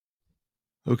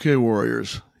Okay,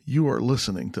 warriors, you are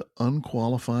listening to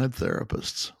Unqualified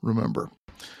Therapists. Remember,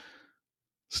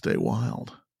 stay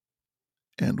wild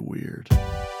and weird.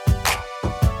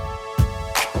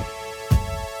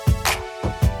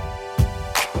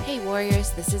 Hey, warriors,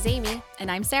 this is Amy.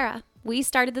 And I'm Sarah. We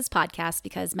started this podcast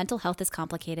because mental health is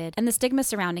complicated and the stigma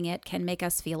surrounding it can make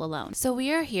us feel alone. So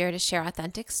we are here to share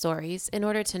authentic stories in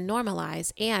order to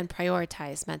normalize and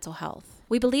prioritize mental health.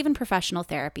 We believe in professional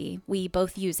therapy. We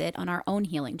both use it on our own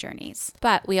healing journeys.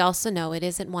 But we also know it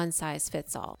isn't one size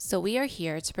fits all. So we are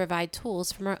here to provide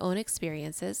tools from our own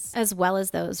experiences, as well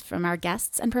as those from our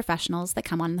guests and professionals that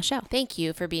come on the show. Thank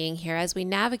you for being here as we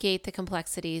navigate the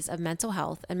complexities of mental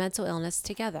health and mental illness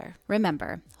together.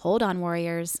 Remember, hold on,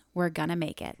 warriors. We're gonna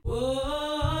make it.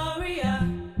 Warrior.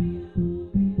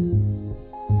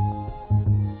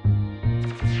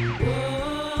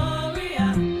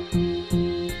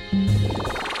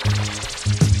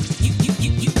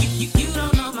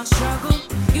 Struggle,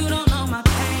 you don't know my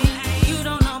pain, you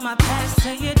don't know my past,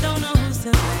 so you don't know who's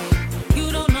to blame.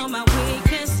 You don't know my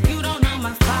weakness, you don't know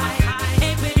my fight.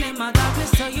 Ain't been in my darkness,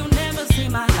 so you never see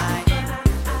my light.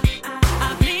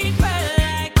 I bleed for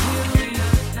like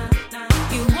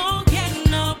you won't get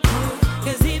no proof.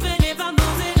 Cause even if I'm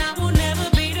losing, I will never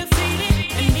be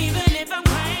defeated. And even if I'm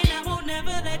crying, I will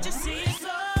never let you see it.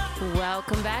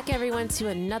 Welcome back, everyone, to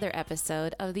another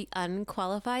episode of The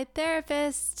Unqualified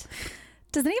Therapist.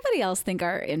 Does anybody else think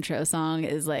our intro song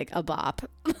is like a bop?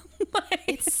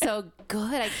 It's so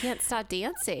good. I can't stop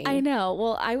dancing. I know.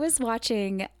 Well, I was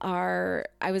watching I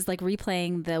was like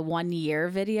replaying the 1 year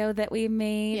video that we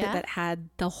made that had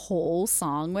the whole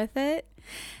song with it.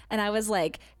 And I was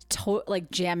like,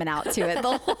 jamming out to it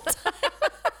the whole time.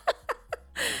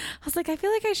 I was like, I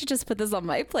feel like I should just put this on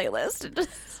my playlist and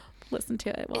just listen to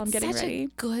it while I'm getting ready.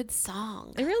 It's such a good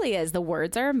song. It really is. The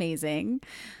words are amazing.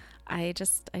 I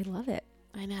love it.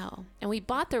 I know. And we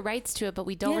bought the rights to it, but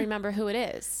we don't remember who it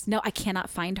is. No, I cannot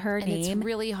find her and name. It's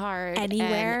really hard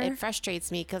anywhere. And it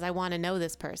frustrates me because I want to know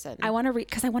this person. I want to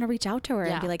reach out to her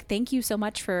and be like, thank you so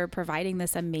much for providing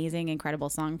this amazing, incredible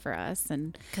song for us.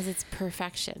 And because it's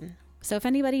perfection. So if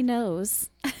anybody knows,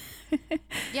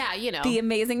 the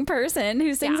amazing person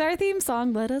who sings our theme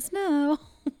song, let us know.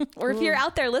 Or if you're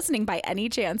out there listening by any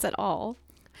chance at all,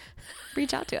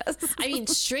 reach out to us. I mean,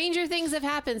 stranger things have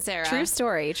happened, Sarah. True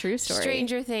story.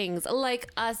 Stranger things, like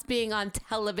us being on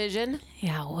television.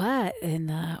 Yeah, what in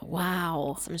the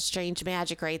wow. Some strange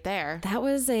magic right there. That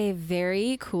was a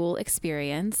very cool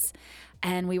experience.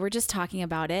 And we were just talking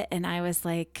about it. And I was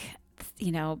like,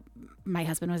 my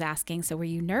husband was asking, so were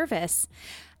you nervous?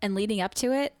 And leading up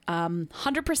to it,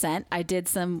 100%, I did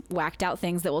some whacked out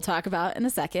things that we'll talk about in a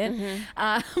second.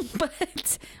 Mm-hmm.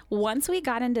 But once we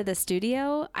got into the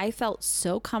studio, I felt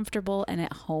so comfortable and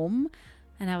at home.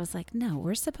 And I was like, no,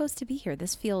 we're supposed to be here.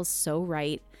 This feels so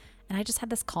right. And I just had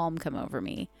this calm come over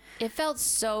me. It felt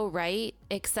so right,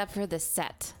 except for the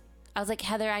set. I was like,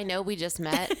 Heather, I know we just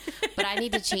met, but I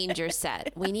need to change your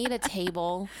set. We need a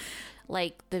table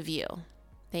like The View.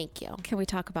 Thank you. Can we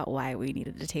talk about why we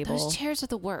needed a table? Those chairs are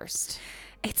the worst.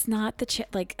 It's not the chair.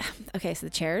 Okay, so the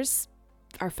chairs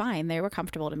are fine. They were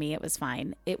comfortable to me. It was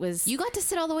fine. It was. You got to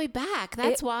sit all the way back.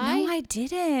 That's why. No, I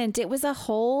didn't. It was a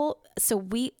whole. So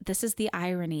this is the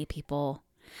irony, people.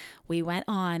 We went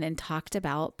on and talked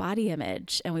about body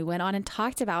image, and we went on and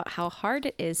talked about how hard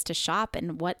it is to shop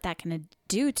and what that can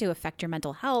do to affect your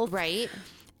mental health. Right.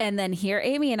 And then here,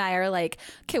 Amy and I are like,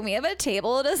 can we have a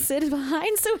table to sit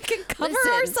behind so we can cover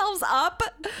ourselves up?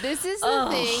 This is the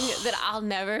thing that I'll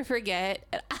never forget.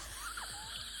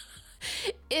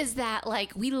 Is that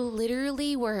we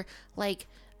literally were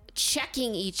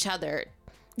checking each other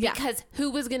because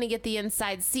who was going to get the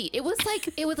inside seat? It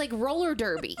was like roller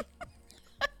derby.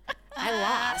 I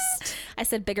lost. I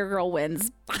said, bigger girl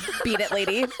wins. Beat it,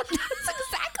 lady. That's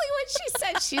exactly what she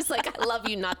said. She's like, I love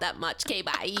you not that much. Okay,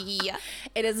 bye.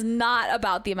 It is not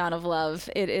about the amount of love.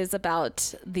 It is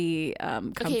about the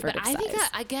comfort of size.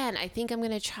 I think I'm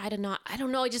going to try to not, I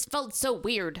don't know. I just felt so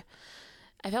weird.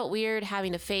 I felt weird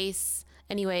having a face.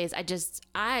 Anyways,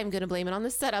 I'm going to blame it on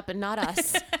the setup and not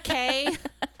us. Okay?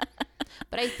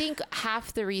 But I think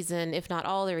half the reason, if not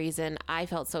all the reason, I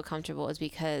felt so comfortable is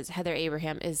because Heather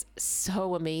Abraham is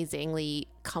so amazingly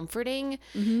comforting.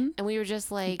 Mm-hmm. And we were just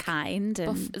like... kind.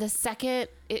 And the second...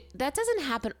 that doesn't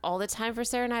happen all the time for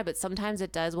Sarah and I, but sometimes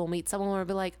it does. We'll meet someone where we'll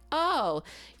be like, oh,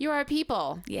 you're our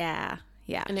people. Yeah.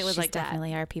 Yeah. And it was like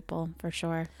definitely our people, for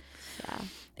sure. Yeah.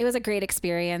 It was a great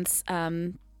experience.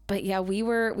 But yeah, we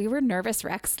were nervous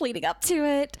wrecks leading up to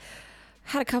it.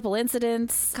 Had a couple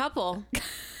incidents.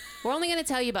 We're only going to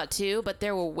tell you about 2, but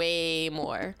there were way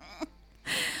more.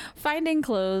 Finding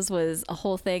clothes was a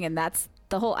whole thing, and that's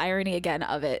the whole irony again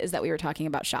of it is that we were talking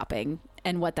about shopping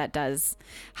and what that does,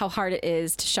 how hard it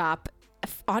is to shop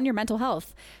on your mental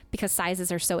health because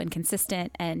sizes are so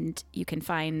inconsistent and you can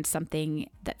find something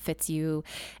that fits you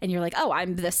and you're like, oh,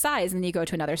 I'm this size. And then you go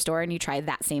to another store and you try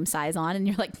that same size on and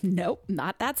you're like, nope,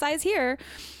 not that size here.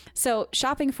 So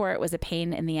shopping for it was a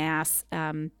pain in the ass.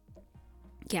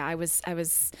 Yeah, I was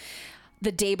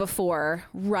the day before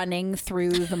running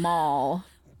through the mall.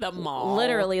 The mall.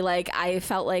 Literally, like I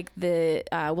felt like the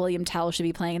William Tell should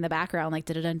be playing in the background, like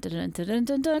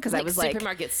because I was like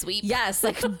supermarket sweep. Yes,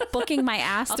 like booking my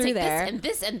ass I'll through take there. this and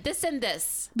this and this and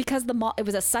this. Because the mall, it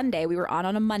was a Sunday. We were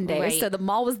on a Monday, Right. so the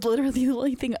mall was literally the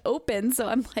only thing open. So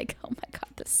I'm like, oh my god,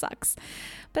 this sucks.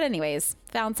 But anyways,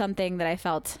 found something that I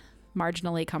felt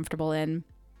marginally comfortable in.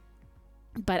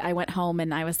 But I went home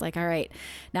and I was like, all right,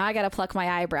 now I got to pluck my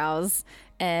eyebrows.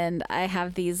 And I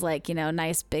have these like,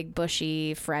 nice big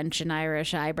bushy French and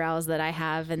Irish eyebrows that I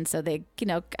have. And so they,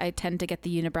 I tend to get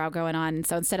the unibrow going on. And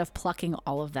so instead of plucking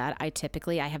all of that, I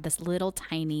have this little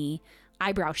tiny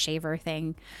eyebrow shaver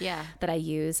thing that I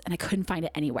use. And I couldn't find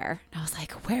it anywhere. And I was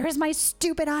like, where is my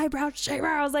stupid eyebrow shaver?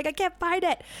 I was like, I can't find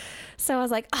it. So I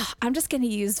was like, oh, I'm just going to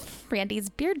use Randy's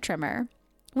beard trimmer,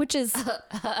 which is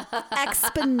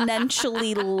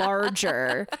exponentially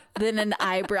larger than an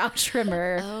eyebrow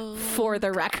trimmer, for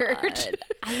the record. God.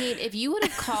 I mean, if you would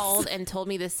have called and told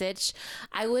me the sitch,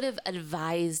 I would have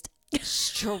advised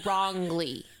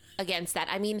strongly against that.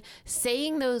 I mean,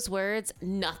 saying those words,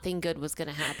 nothing good was going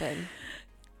to happen.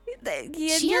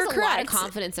 She You're has a correct. lot of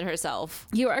confidence in herself.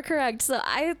 You are correct. So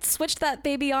I switched that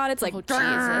baby on. It's like, Jesus.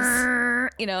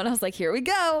 and I was like, here we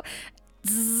go.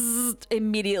 Zzz,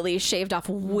 immediately shaved off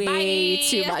way Bye.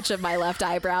 too much of my left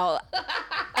eyebrow.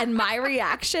 And my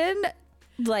reaction,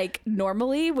 like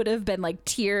normally would have been like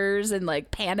tears and like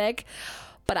panic.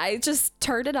 But I just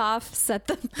turned it off, set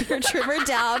the beard trimmer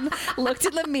down, looked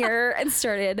in the mirror and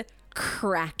started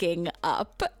cracking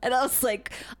up. And I was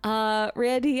like,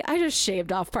 Randy, I just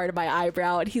shaved off part of my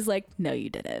eyebrow. And he's like, no, you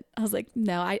didn't. I was like,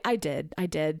 no, I did.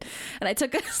 And I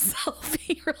took a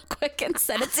selfie real quick and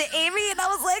sent it to Amy. And I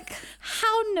was like,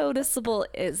 how noticeable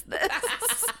is this?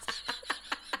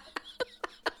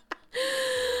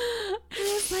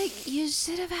 I was like, you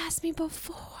should have asked me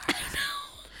before. I know.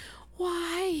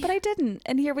 Why? But I didn't.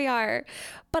 And here we are.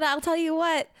 But I'll tell you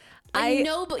what. I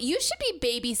know, but you should be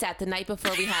babysat the night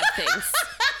before we have things.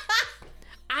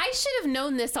 I should have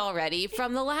known this already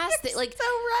from the last day. Like, so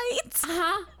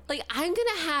right. Like, I'm going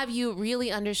to have you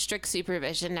really under strict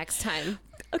supervision next time.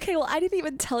 Okay, well, I didn't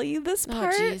even tell you this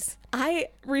part. Jeez. I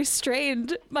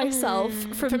restrained myself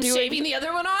from doing shaving the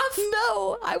other one off?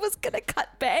 No, I was gonna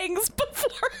cut bangs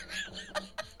before.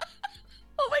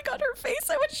 Oh my god, her face!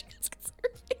 I wish you guys could see her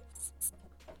face.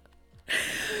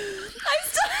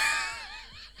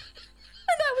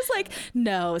 And I was like,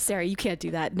 "No, Sarah, you can't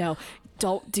do that. No,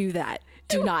 don't do that.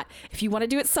 Do not. If you want to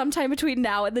do it sometime between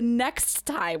now and the next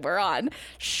time we're on,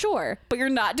 sure, but you're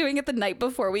not doing it the night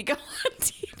before we go on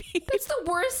TV." It's the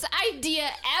worst idea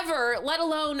ever, let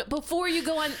alone before you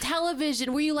go on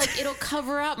television where you like, it'll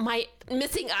cover up my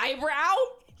missing eyebrow.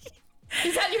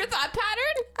 Is that your thought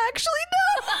pattern? Actually,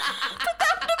 no. But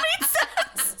that would have made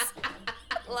sense.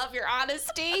 I love your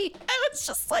honesty. I was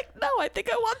just like, no, I think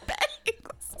I want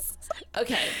bangs.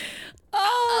 Okay.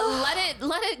 Oh,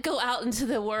 Let it go out into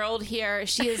the world here.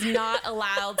 She is not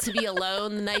allowed to be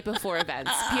alone the night before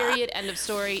events. Period. End of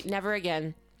story. Never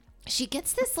again. She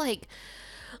gets this like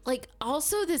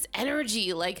also this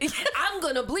energy, like, I'm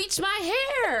gonna bleach my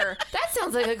hair. That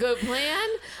sounds like a good plan.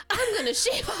 I'm gonna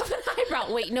shave off an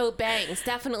eyebrow. Wait, no, bangs.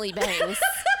 Definitely bangs.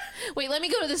 Wait, let me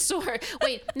go to the store.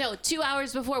 Wait, no, 2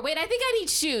 hours before. Wait, I think I need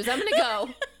shoes. I'm gonna go.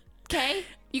 Okay?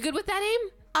 You good with that,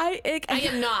 Aim? I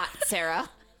am not, Sarah.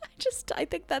 I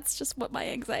think that's just what my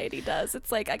anxiety does.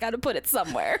 It's like, I got to put it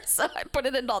somewhere. So I put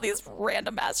it in all these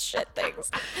random ass shit things.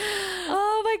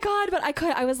 Oh my God. But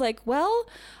I was like, well,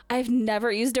 I've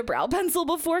never used a brow pencil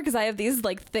before because I have these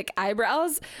like thick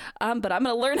eyebrows. But I'm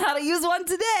going to learn how to use one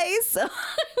today. So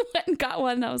I went and got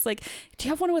one. And I was like, do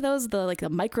you have one of those? The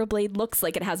microblade looks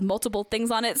like it has multiple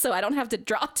things on it. So I don't have to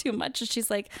draw too much. And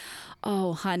she's like,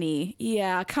 oh, honey.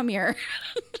 Yeah, come here.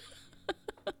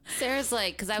 Sarah's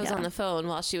like, because I was on the phone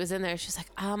while she was in there. She's like,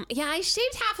 yeah, I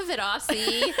shaved half of it off.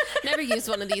 See, never used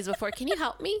one of these before. Can you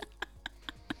help me?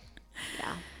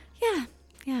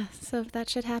 Yeah. So that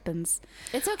shit happens.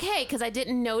 It's okay because I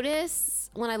didn't notice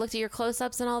when I looked at your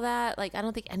close-ups and all that. Like, I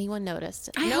don't think anyone noticed.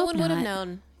 No one would have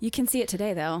known. You can see it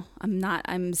today, though.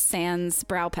 I'm sans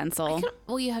brow pencil.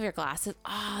 Well, you have your glasses.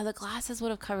 The glasses would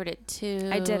have covered it too.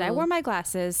 I did. I wore my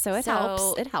glasses, so it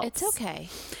helps. It helps. It's okay.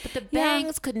 But the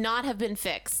bangs could not have been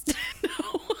fixed.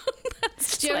 No,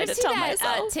 that's Do you what I ever had to see tell that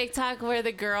myself. TikTok where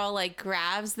the girl like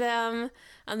grabs them?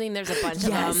 I mean, there's a bunch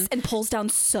of them. And pulls down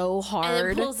so And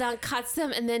hard. then pulls down, cuts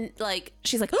them, and then like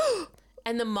She's like,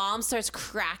 and the mom starts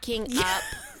cracking up.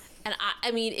 And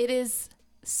I mean, it is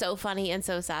so funny and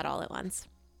so sad all at once.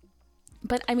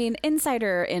 but I mean,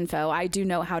 insider info, I do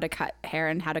know how to cut hair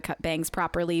and how to cut bangs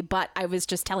properly, but I was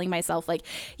just telling myself like,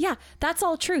 yeah, that's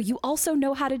all true. You also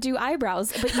know how to do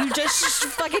eyebrows, but you just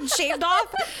fucking shaved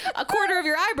off a quarter of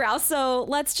your eyebrows. So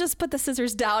let's just put the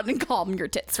scissors down and calm your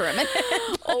tits for a minute.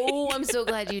 Oh, I'm so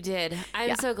glad you did.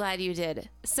 I'm so glad you did.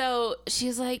 So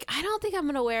she's like, I don't think I'm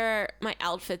going to wear my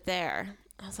outfit there.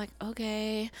 I was like,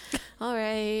 okay, all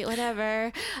right,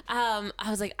 whatever. I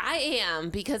was like, I am,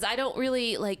 because I don't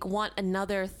really like want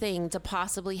another thing to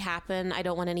possibly happen. I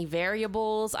don't want any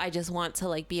variables. I just want to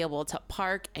like be able to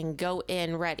park and go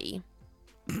in ready.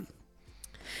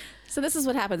 So this is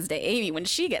what happens to Amy when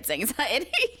she gets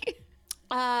anxiety.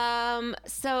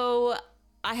 So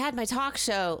I had my talk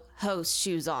show host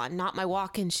shoes on, not my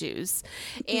walk-in shoes.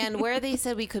 And where they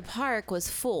said we could park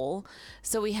was full.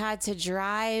 So we had to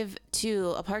drive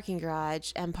to a parking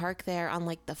garage and park there on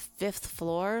like the 5th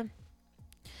floor.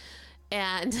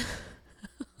 And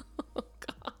oh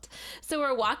God. So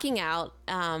we're walking out,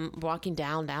 walking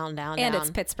down. And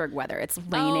it's Pittsburgh weather. It's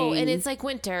raining. Oh, and it's like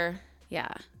winter. yeah.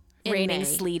 in Raining, May.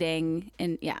 sleeting,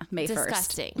 and May 1st.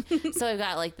 Disgusting. So I've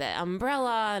got like the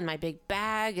umbrella and my big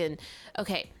bag, and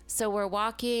okay, so we're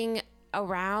walking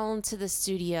around to the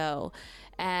studio,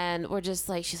 and we're just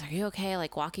like, she's like, are you okay?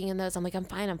 Like walking in those. I'm like, I'm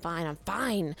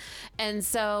fine. And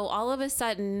so all of a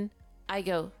sudden I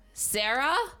go,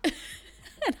 Sarah?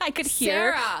 And I could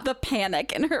hear Sarah. the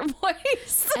panic in her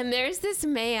voice. And there's this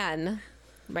man,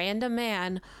 random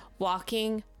man,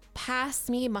 walking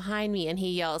past me, behind me, and he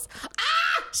yells,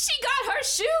 ah, she got her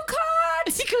shoe caught.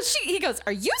 He goes,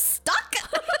 are you stuck?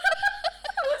 I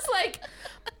was like,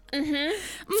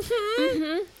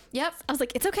 yep. I was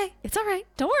like, it's okay. It's all right.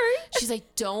 Don't worry. She's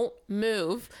like, don't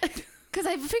move. Because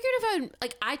I figured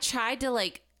if I tried to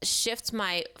like shift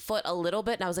my foot a little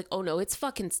bit, and I was like, oh no, it's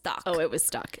fucking stuck. Oh, it was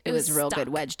stuck. It was real stuck good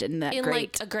wedged in that in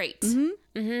grate. like a grate.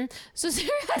 So Sarah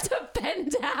had to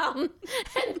bend down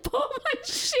and pull my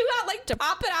shoe out, like to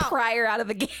pop it out. Prior out of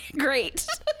the grate.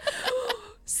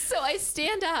 So I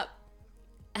stand up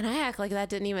and I act like that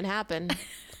didn't even happen.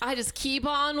 I just keep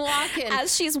on walking.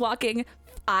 As she's walking,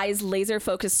 eyes laser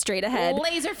focused straight ahead.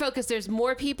 Laser focus. There's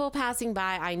more people passing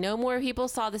by. I know more people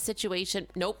saw the situation.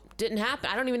 Nope, didn't happen.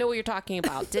 I don't even know what you're talking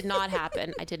about. Did not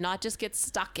happen. I did not just get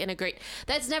stuck in a grate.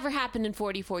 That's never happened in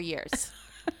 44 years.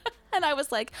 And I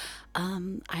was like,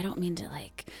 I don't mean to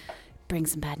like bring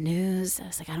some bad news. I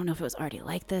was like, I don't know if it was already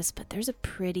like this, but there's a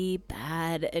pretty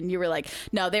bad. And you were like,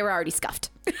 no, they were already scuffed.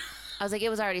 I was like, it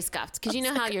was already scuffed. Because you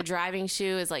know how your driving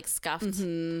shoe is like scuffed?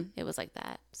 It was like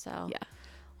that. So Yeah.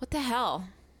 what the hell?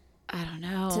 I don't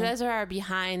know. So those are our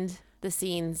behind the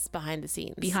scenes. behind the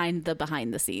scenes.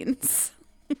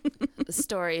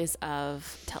 Stories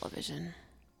of television.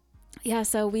 Yeah,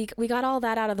 so we got all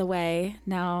that out of the way.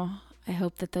 Now I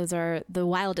hope that those are the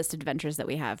wildest adventures that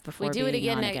we have before We do it being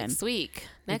again on next week.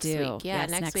 We Next do. week. Yeah,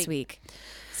 Yes, next week.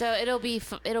 So it'll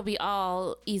be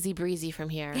all easy breezy from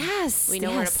here. Yes. We know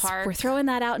where to yes. park. We're throwing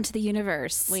that out into the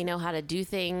universe. We know how to do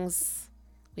things.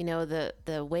 We know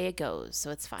the way it goes, so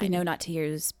it's fine. We know not to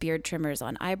use beard trimmers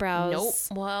on eyebrows. Nope.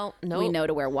 Well, nope. We know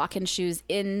to wear walk-in shoes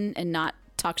in and not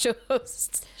talk show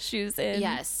host shoes in.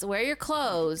 Yes. Wear your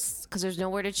clothes because there's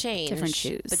nowhere to change. Different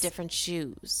shoes. But different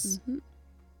shoes.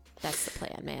 That's the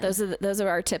plan, man. Those are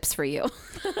our tips for you.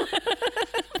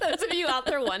 Those of you out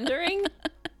there wondering.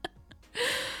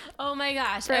 Oh my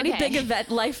gosh. For any big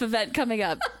life event coming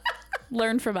up,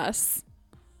 learn from us.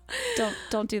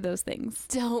 Don't do those things.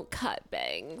 Don't cut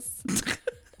bangs.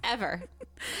 Ever.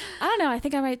 I don't know. I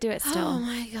think I might do it still. Oh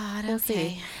my God. We'll okay.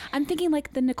 see. I'm thinking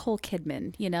like the Nicole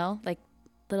Kidman, like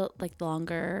little, like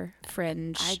longer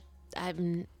fringe.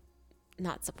 I'm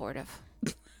not supportive.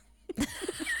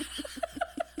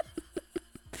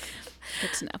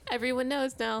 Good to know. Everyone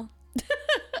knows now.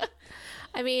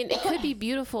 I mean, it could be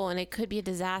beautiful and it could be a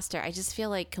disaster. I just feel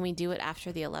like, can we do it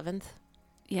after the 11th?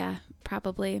 Yeah,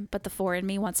 probably. But the 4 in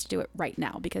me wants to do it right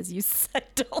now because you said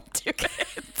don't do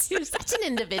it. You're such an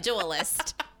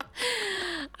individualist.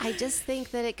 I just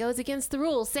think that it goes against the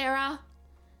rules, Sarah.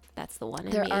 That's the one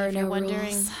in There me, are if no you're wondering.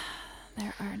 rules.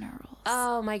 There are no rules.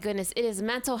 Oh my goodness. It is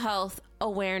Mental Health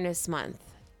Awareness Month.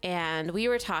 And we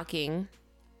were talking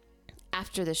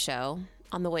after the show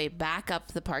on the way back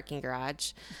up the parking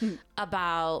garage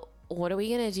about what are we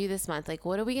going to do this month? Like,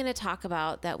 what are we going to talk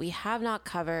about that we have not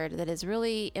covered that is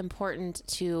really important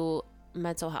to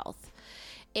mental health?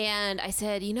 And I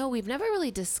said, we've never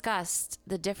really discussed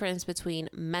the difference between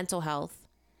mental health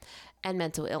and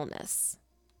mental illness.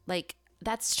 Like,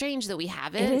 that's strange that we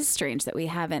haven't. It is strange that we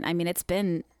haven't. I mean, it's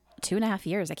been 2.5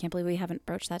 years. I can't believe we haven't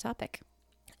broached that topic.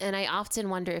 And I often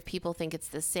wonder if people think it's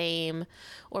the same,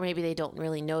 or maybe they don't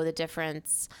really know the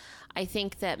difference. I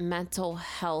think that mental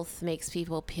health makes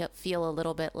people feel a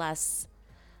little bit less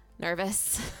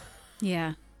nervous.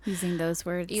 Yeah, using those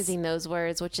words.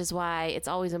 Which is why it's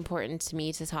always important to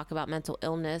me to talk about mental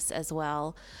illness as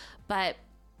well. But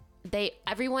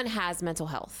everyone has mental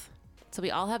health. So we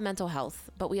all have mental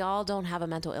health, but we all don't have a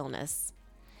mental illness.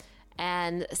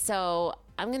 And so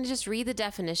I'm going to just read the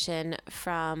definition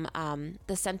from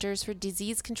the Centers for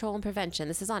Disease Control and Prevention.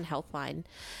 This is on Healthline.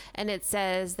 And it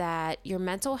says that your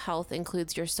mental health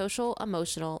includes your social,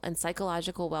 emotional, and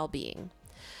psychological well-being.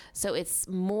 So it's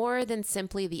more than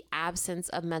simply the absence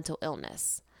of mental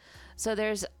illness. So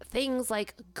there's things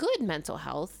like good mental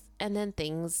health and then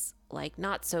things like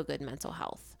not so good mental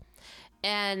health.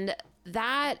 And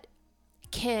that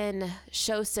can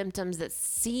show symptoms that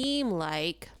seem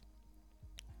like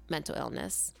mental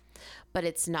illness, but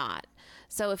it's not.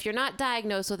 So if you're not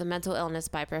diagnosed with a mental illness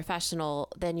by a professional,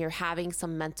 then you're having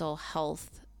some mental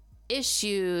health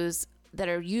issues that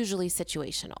are usually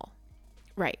situational.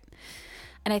 Right.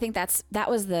 And I think that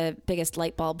was the biggest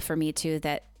light bulb for me too,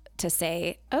 that to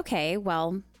say, okay,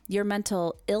 well, your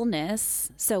mental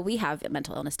illness. So we have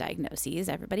mental illness diagnoses.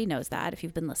 Everybody knows that if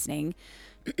you've been listening.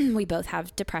 We both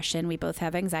have depression. We both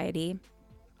have anxiety.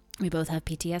 We both have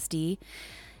PTSD.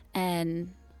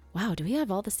 And wow, do we have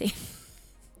all the same?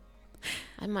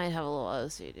 I might have a little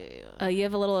OCD. You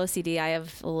have a little OCD. I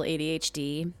have a little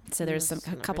ADHD. So there's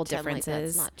a couple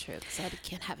differences. Like that's not true because I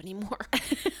can't have any more.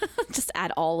 Just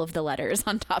add all of the letters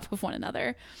on top of one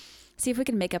another. See if we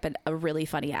can make up a really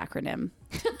funny acronym.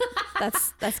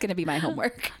 That's going to be my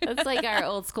homework. That's like our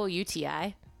old school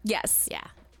UTI. Yes. Yeah.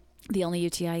 The only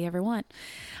UTI you ever want.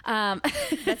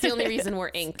 That's the only reason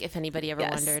we're Inc., if anybody ever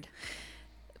wondered.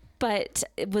 But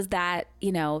it was that,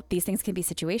 these things can be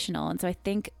situational. And so I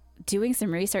think doing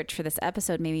some research for this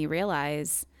episode made me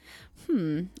realize,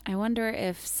 I wonder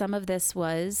if some of this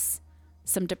was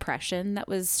some depression that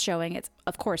was showing. It's,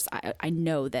 of course, I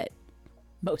know that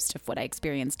most of what I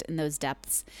experienced in those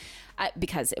depths,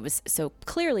 because it was so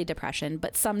clearly depression,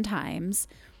 but sometimes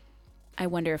I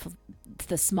wonder if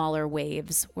the smaller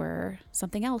waves were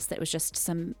something else that was just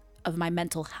some of my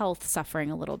mental health suffering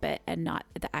a little bit and not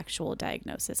the actual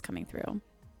diagnosis coming through.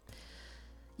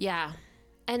 Yeah.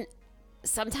 And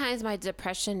sometimes my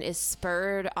depression is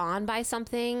spurred on by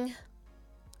something,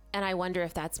 and I wonder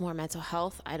if that's more mental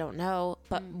health. I don't know.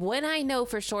 But when I know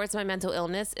for sure it's my mental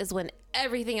illness is when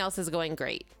everything else is going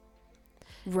great.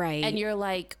 Right. And you're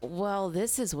like, well,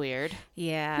 this is weird.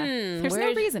 Yeah. There's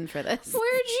no reason for this.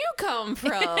 Where'd you come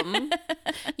from?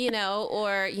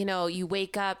 Or, you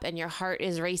wake up and your heart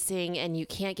is racing and you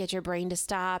can't get your brain to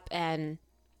stop and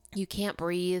you can't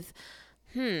breathe.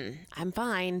 I'm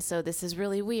fine. So this is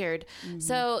really weird. Mm-hmm.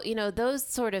 So, those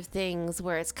sort of things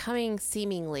where it's coming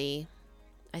seemingly,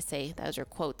 I say those are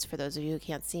quotes for those of you who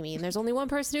can't see me. And there's only one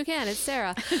person who can. It's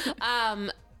Sarah.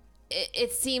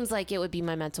 It seems like it would be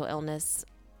my mental illness.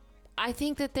 I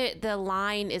think that the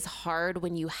line is hard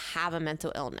when you have a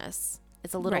mental illness.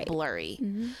 It's a little blurry.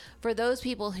 Mm-hmm. For those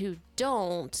people who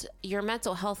don't, your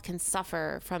mental health can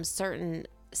suffer from certain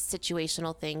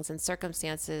situational things and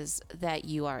circumstances that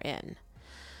you are in.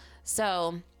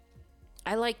 So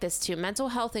I like this too. Mental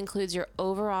health includes your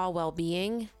overall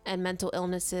well-being, and mental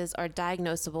illnesses are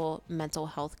diagnosable mental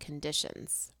health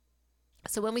conditions.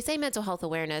 So when we say mental health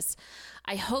awareness,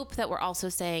 I hope that we're also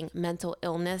saying mental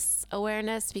illness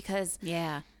awareness, because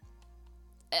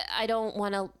I don't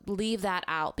want to leave that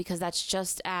out, because that's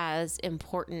just as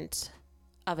important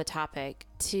of a topic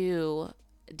to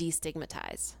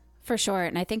destigmatize. For sure.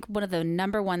 And I think one of the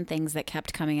number one things that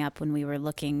kept coming up when we were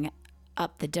looking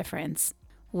up the difference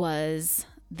was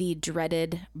the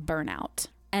dreaded burnout.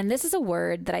 And this is a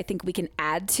word that I think we can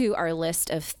add to our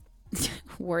list of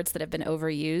words that have been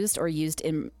overused or used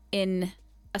in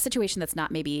a situation that's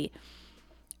not maybe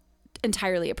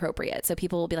entirely appropriate. So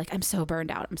people will be like, I'm so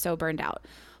burned out. I'm so burned out.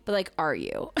 But like, are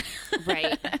you?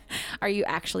 Right. Are you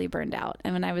actually burned out?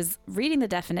 And when I was reading the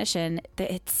definition, that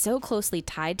it's so closely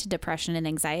tied to depression and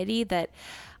anxiety that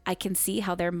I can see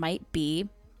how there might be,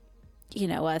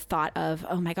 a thought of,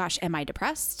 oh my gosh, am I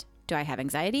depressed? Do I have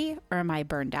anxiety, or am I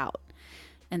burned out?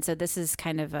 And so this is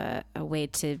kind of a way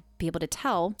to be able to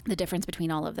tell the difference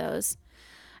between all of those.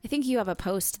 I think you have a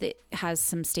post that has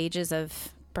some stages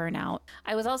of burnout.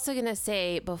 I was also going to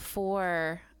say,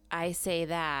 before I say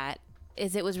that,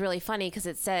 is it was really funny because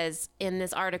it says in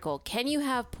this article, can you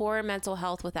have poor mental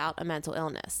health without a mental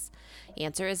illness?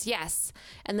 Answer is yes.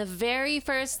 And the very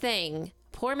first thing,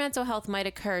 poor mental health might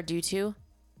occur due to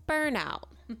burnout.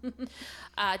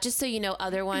 Just so you know,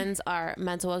 other ones are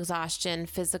mental exhaustion,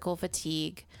 physical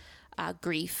fatigue,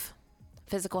 grief,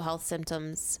 physical health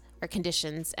symptoms or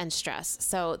conditions, and stress.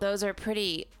 So those are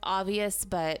pretty obvious,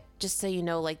 but just so you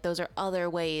know, like those are other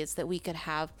ways that we could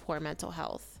have poor mental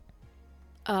health.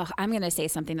 I'm going to say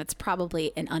something that's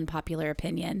probably an unpopular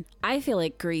opinion. I feel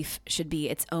like grief should be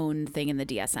its own thing in the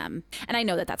DSM. And I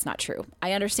know that that's not true.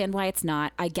 I understand why it's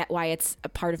not. I get why it's a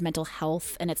part of mental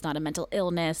health and it's not a mental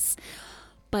illness.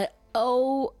 But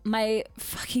oh my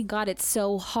fucking God, it's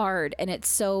so hard and it's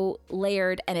so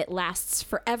layered and it lasts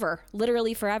forever,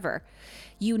 literally forever.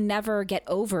 You never get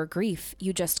over grief.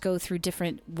 You just go through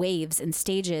different waves and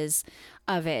stages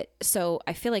of it. So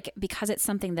I feel like because it's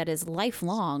something that is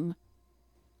lifelong,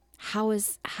 how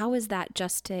is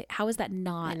that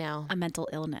not a mental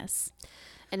illness?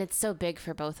 And it's so big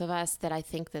for both of us that I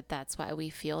think that that's why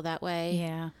we feel that way.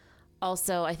 Yeah.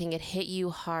 Also, I think it hit you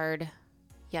hard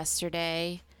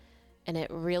yesterday and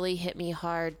it really hit me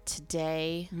hard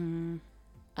today.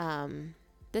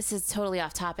 This is totally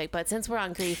off topic, but since we're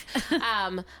on grief,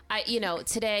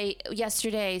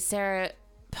 yesterday, Sarah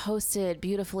posted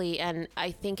beautifully, and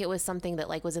I think it was something that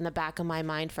like was in the back of my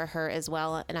mind for her as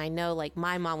well. And I know like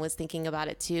my mom was thinking about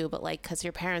it too, but like because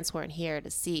your parents weren't here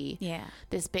to see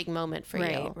this big moment for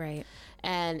you, right?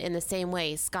 And in the same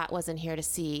way, Scott wasn't here to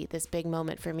see this big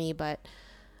moment for me, but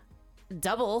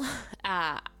double.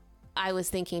 I was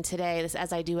thinking today, this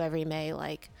as I do every May,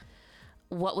 like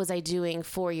what was I doing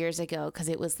 4 years ago? Because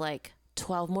it was like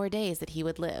 12 more days that he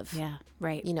would live. Yeah,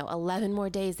 right. 11 more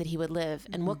days that he would live.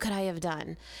 And what could I have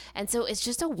done? And so it's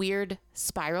just a weird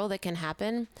spiral that can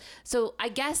happen. So I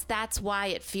guess that's why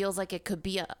it feels like it could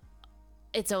be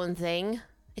its own thing.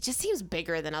 It just seems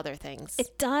bigger than other things.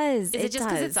 It does. Is it just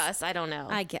because it's us? I don't know.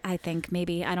 I think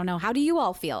maybe. I don't know. How do you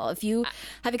all feel? If you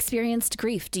have experienced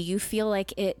grief, do you feel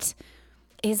like it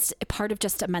is a part of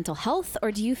just a mental health,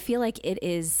 or do you feel like it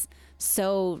is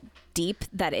so deep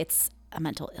that it's a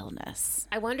mental illness?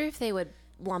 I wonder if they would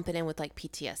lump it in with like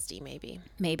PTSD,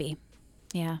 maybe.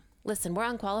 Yeah. Listen, we're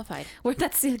unqualified.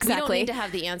 That's exactly. We don't need to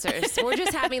have the answers. We're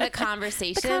just having the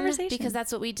conversation, because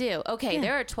that's what we do. Okay,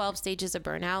 There are 12 stages of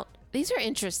burnout. These are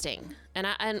interesting, and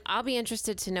I'll be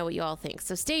interested to know what you all think.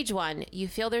 So stage 1, you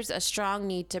feel there's a strong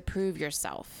need to prove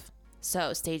yourself.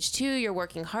 So stage 2, you're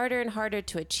working harder and harder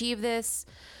to achieve this.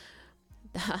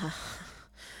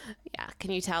 Yeah,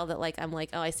 can you tell that like I'm like,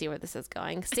 oh, I see where this is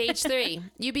going. Stage 3,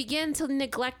 you begin to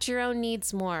neglect your own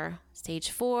needs more.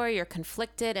 Stage 4, you're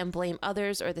conflicted and blame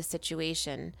others or the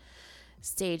situation.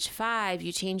 Stage 5,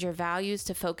 you change your values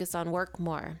to focus on work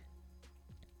more.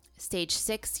 Stage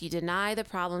 6, you deny the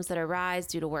problems that arise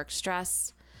due to work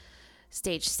stress.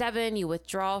 Stage 7, you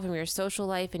withdraw from your social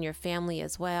life and your family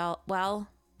as well.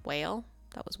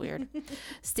 That was weird.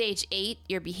 Stage 8,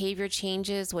 your behavior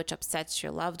changes, which upsets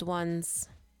your loved ones.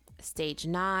 Stage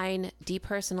 9,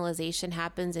 depersonalization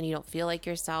happens and you don't feel like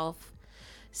yourself.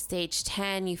 Stage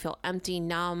 10, you feel empty,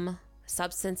 numb.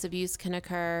 Substance abuse can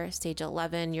occur. Stage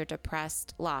 11, you're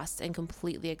depressed, lost, and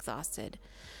completely exhausted.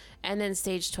 And then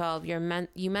stage 12,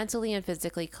 you mentally and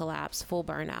physically collapse, full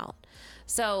burnout.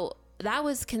 So that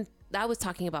was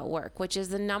talking about work, which is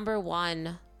the number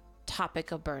one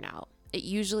topic of burnout. It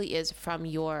usually is from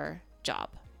your job.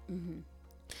 Mm-hmm.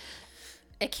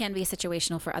 It can be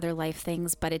situational for other life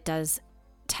things, but it does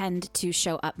tend to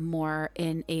show up more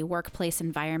in a workplace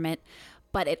environment.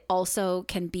 But it also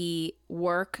can be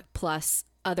work plus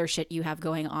other shit you have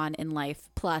going on in life,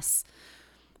 plus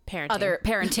other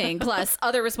parenting, plus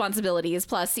other responsibilities,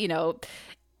 plus,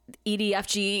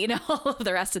 EDFG, all of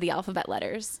the rest of the alphabet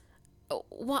letters.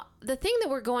 Well, the thing that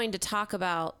we're going to talk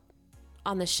about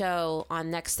on the show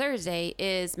on next Thursday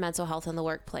is mental health in the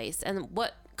workplace. And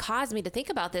what caused me to think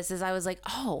about this is I was like,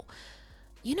 oh,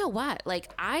 you know what?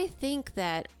 Like, I think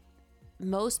that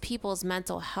most people's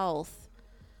mental health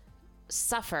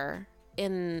suffer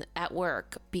at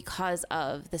work because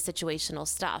of the situational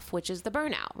stuff, which is the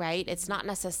burnout, right? It's not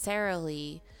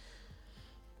necessarily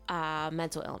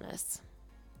mental illness.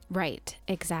 Right,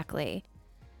 exactly.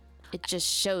 It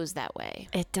just shows that way.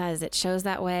 It does. It shows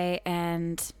that way.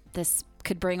 And this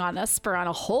could bring on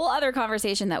a whole other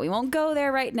conversation that we won't go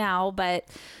there right now, but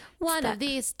one of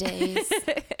these days.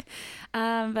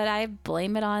 But I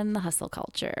blame it on the hustle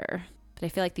culture. But I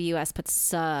feel like the U.S. puts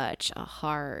such a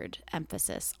hard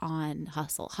emphasis on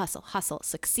hustle,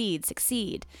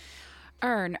 succeed,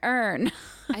 earn.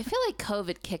 I feel like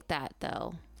COVID kicked that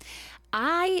though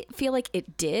I feel like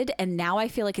it did, and now I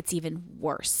feel like it's even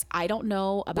worse. I don't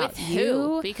know about With you.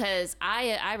 who? Because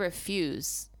I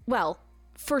refuse. Well,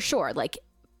 for sure. Like,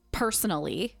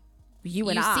 personally, you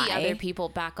and I see other people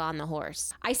back on the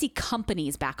horse. I see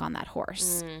companies back on that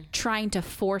horse trying to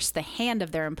force the hand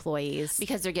of their employees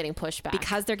Because they're getting pushback.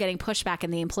 because they're getting pushback,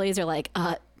 and the employees are like,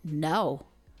 no,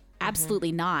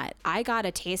 absolutely not. I got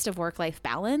a taste of work-life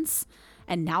balance,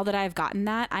 and now that I've gotten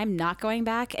that, I'm not going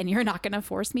back, and you're not going to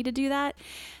force me to do that.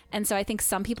 And so I think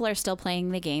some people are still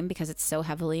playing the game because it's so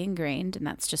heavily ingrained, and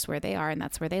that's just where they are and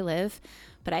that's where they live.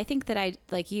 But I think that I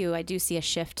do see a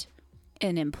shift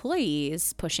in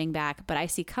employees pushing back, but I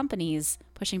see companies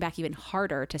pushing back even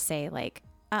harder to say like,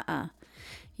 I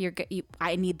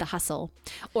need the hustle,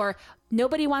 or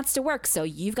nobody wants to work, so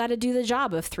you've got to do the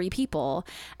job of 3 people,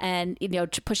 and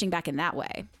pushing back in that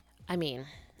way. I mean,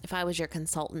 if I was your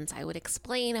consultant, I would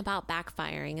explain about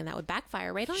backfiring, and that would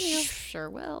backfire right on you. Sure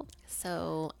will.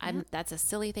 So that's a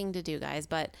silly thing to do, guys,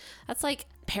 but that's like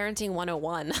parenting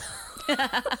 101.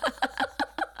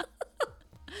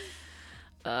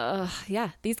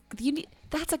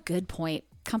 That's a good point.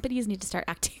 Companies need to start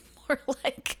acting more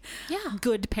like Yeah.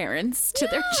 good parents to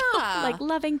their children, Yeah. like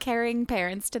loving, caring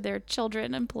parents to their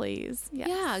children, employees.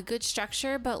 Yeah, good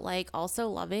structure, but like also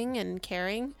loving and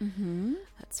caring. Mm-hmm.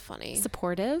 That's funny.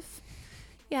 Supportive.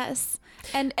 Yes.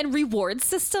 And reward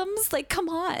systems. Like, come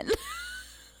on.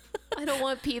 I don't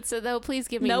want pizza though. Please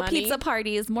give me No money. pizza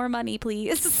parties. More money,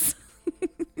 please.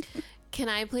 Can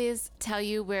I please tell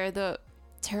you where the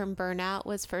term burnout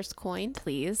was first coined?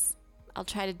 Please. I'll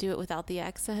try to do it without the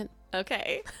accent.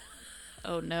 Okay.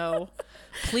 Oh no.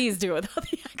 Please do it without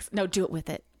the accent. No, do it with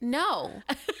it. No.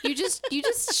 You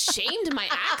just shamed my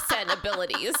accent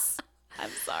abilities. I'm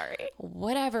sorry.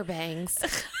 Whatever, Bangs.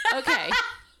 Okay.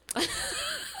 I'm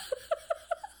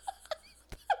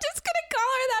just gonna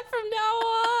call her that from now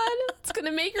on. It's going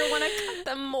to make her want to cut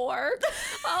them more.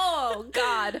 Oh,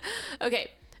 God.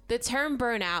 Okay. The term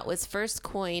burnout was first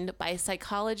coined by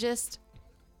psychologist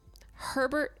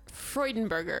Herbert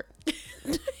Freudenberger.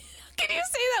 Can you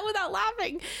say that without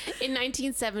laughing? In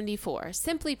 1974.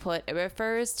 Simply put, it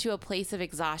refers to a place of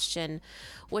exhaustion,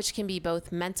 which can be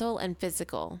both mental and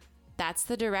physical. That's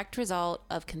the direct result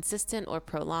of consistent or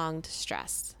prolonged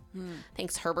stress.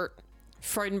 Thanks, Herbert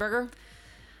Freudenberger.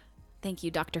 Thank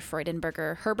you, Dr.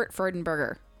 Freudenberger. Herbert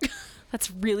Freudenberger. That's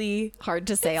really hard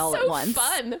to say all at once.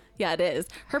 Fun. Yeah, it is.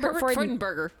 Herbert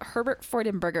Freudenberger. Herbert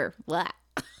Freudenberger. Blah.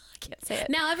 I can't say it.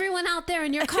 Now, everyone out there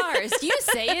in your cars, you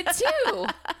say it too.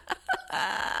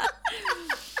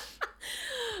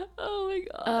 Oh my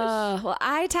gosh. Well,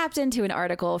 I tapped into an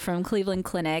article from Cleveland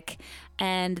Clinic,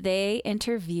 and they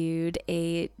interviewed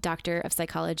a doctor of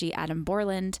psychology, Adam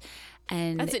Borland.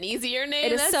 And That's an easier name.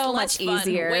 it is That's so less much fun.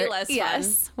 easier. Way less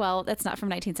yes. fun. Well, that's not from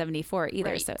 1974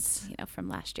 either, Right. so it's from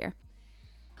last year.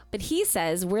 But he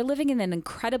says we're living in an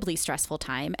incredibly stressful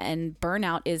time, and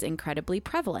burnout is incredibly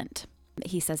prevalent.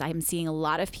 He says, I'm seeing a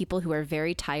lot of people who are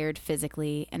very tired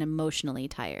physically and emotionally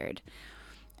tired.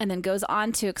 And then goes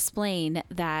on to explain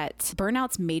that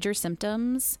burnout's major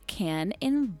symptoms can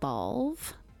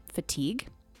involve fatigue.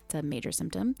 It's a major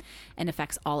symptom and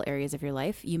affects all areas of your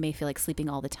life. You may feel like sleeping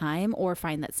all the time or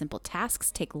find that simple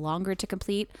tasks take longer to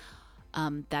complete.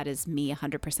 That is me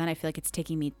 100%. I feel like it's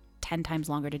taking me 10 times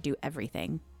longer to do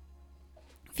everything.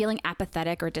 Feeling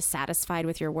apathetic or dissatisfied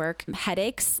with your work.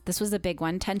 Headaches. This was a big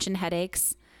one. Tension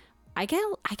headaches. I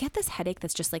get this headache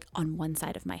that's just like on one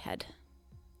side of my head.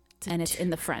 And it's in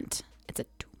the front. It's a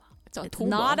tumor. It's a It's tumor.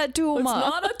 not a tumor. It's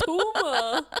not a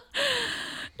tumor.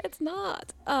 It's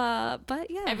not.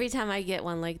 But yeah. Every time I get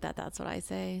one like that, that's what I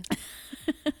say.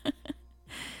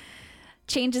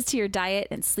 Changes to your diet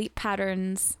and sleep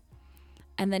patterns.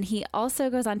 And then he also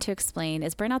goes on to explain,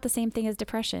 is burnout the same thing as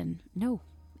depression? No,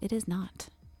 it is not.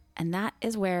 And that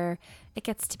is where it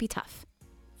gets to be tough.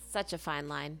 Such a fine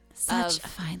line. Such a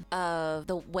fine. Of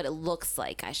what it looks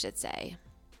like, I should say.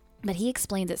 But he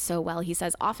explains it so well. He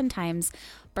says, oftentimes,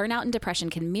 burnout and depression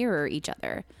can mirror each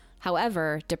other.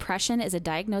 However, depression is a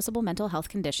diagnosable mental health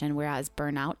condition, whereas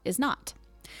burnout is not.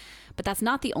 But that's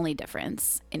not the only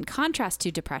difference. In contrast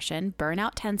to depression,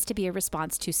 burnout tends to be a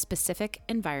response to specific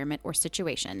environment or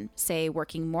situation, say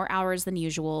working more hours than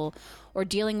usual or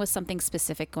dealing with something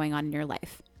specific going on in your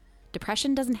life.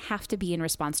 Depression doesn't have to be in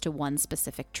response to one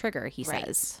specific trigger, he Right.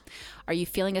 says. Are you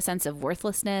feeling a sense of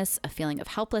worthlessness, a feeling of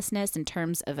helplessness in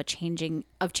terms of changing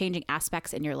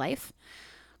aspects in your life?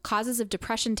 Causes of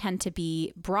depression tend to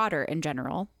be broader in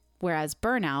general, whereas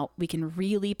burnout, we can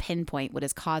really pinpoint what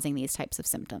is causing these types of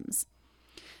symptoms.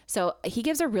 So he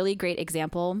gives a really great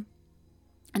example,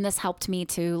 and this helped me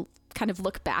to kind of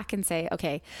look back and say,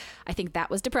 okay, I think that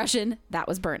was depression. That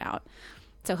was burnout.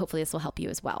 So hopefully this will help you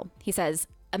as well. He says,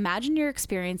 imagine you're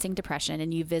experiencing depression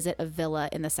and you visit a villa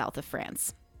in the south of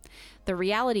France. The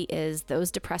reality is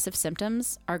those depressive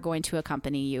symptoms are going to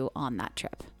accompany you on that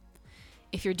trip.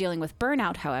 If you're dealing with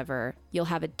burnout, however, you'll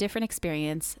have a different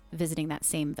experience visiting that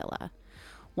same villa.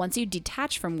 Once you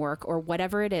detach from work or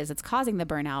whatever it is that's causing the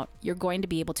burnout, you're going to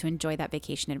be able to enjoy that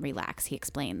vacation and relax, he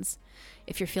explains.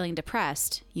 If you're feeling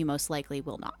depressed, you most likely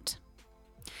will not.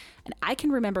 And I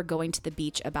can remember going to the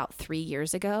beach about 3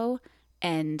 years ago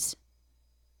and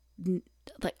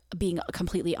like being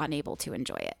completely unable to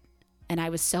enjoy it. And I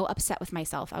was so upset with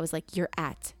myself. I was like, you're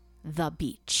at the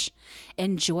beach.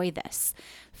 Enjoy this.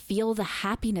 Feel the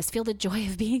happiness, feel the joy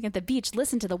of being at the beach,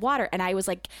 listen to the water. And I was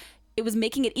like, it was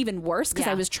making it even worse because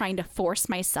I was trying to force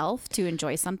myself to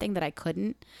enjoy something that I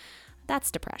couldn't.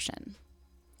 That's depression.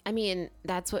 I mean,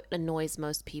 that's what annoys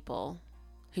most people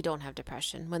who don't have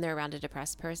depression when they're around a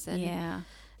depressed person. Yeah.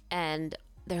 And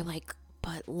they're like,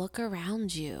 but look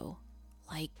around you.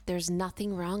 Like, there's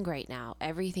nothing wrong right now.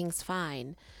 Everything's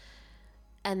fine.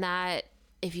 And that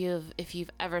if you've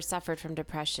ever suffered from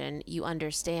depression, you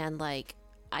understand, like,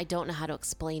 I don't know how to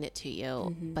explain it to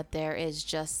you, but there is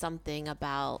just something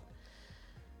about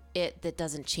it that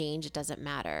doesn't change. It doesn't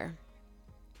matter.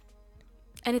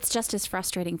 And it's just as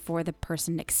frustrating for the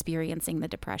person experiencing the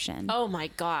depression. Oh my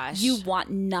gosh. You want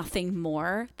nothing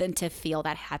more than to feel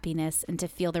that happiness and to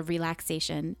feel the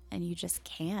relaxation, and you just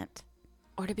can't.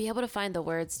 Or to be able to find the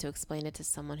words to explain it to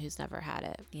someone who's never had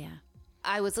it. Yeah.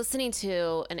 I was listening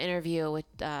to an interview with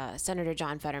Senator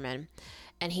John Fetterman,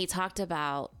 and he talked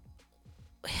about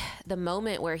the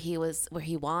moment where he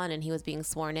won and he was being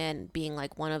sworn in being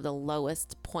like one of the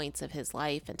lowest points of his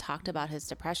life, and talked about his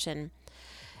depression.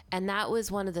 And that was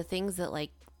one of the things that,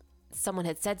 like, someone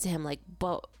had said to him, like,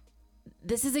 but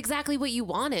this is exactly what you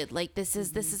wanted. Like, this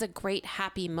is a great,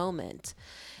 happy moment.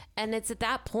 And it's at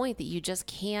that point that you just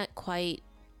can't quite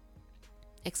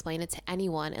explain it to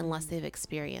anyone unless they've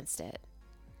experienced it.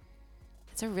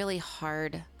 It's a really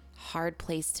hard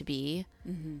place to be.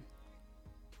 Mm-hmm.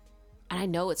 And I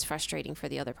know it's frustrating for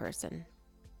the other person,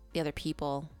 the other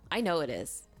people. I know it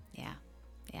is. Yeah.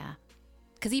 Yeah.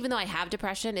 Because even though I have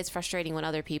depression, it's frustrating when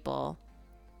other people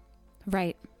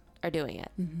are doing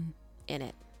it, in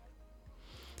it.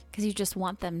 Because you just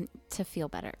want them to feel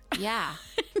better. Yeah,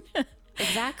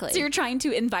 exactly. So you're trying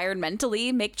to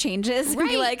environmentally make changes and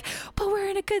be like, but we're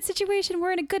in a good situation.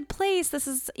 We're in a good place. This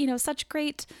is, such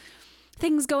great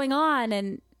things going on.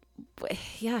 And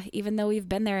yeah, even though we've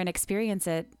been there and experienced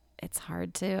it, it's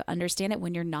hard to understand it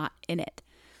when you're not in it.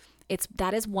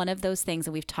 That is one of those things,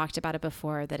 and we've talked about it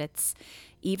before, that it's,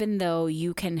 even though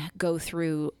you can go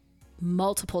through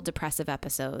multiple depressive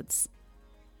episodes,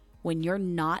 when you're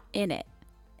not in it,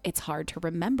 it's hard to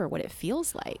remember what it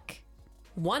feels like.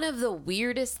 One of the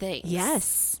weirdest things.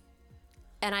 Yes.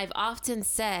 And I've often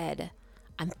said,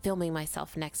 I'm filming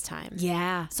myself next time.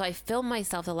 Yeah. So I filmed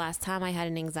myself the last time I had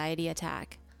an anxiety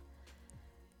attack.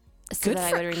 So Good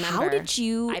that for, I would remember. how did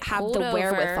you have the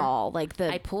wherewithal?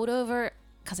 I pulled over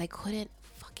because I couldn't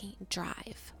fucking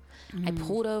drive. I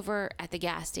pulled over at the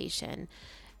gas station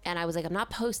and I was like, I'm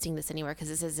not posting this anywhere because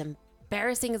this is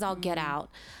embarrassing as all get out.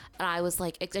 And I was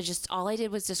like, all I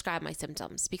did was describe my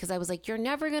symptoms, because I was like, you're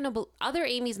never going to, other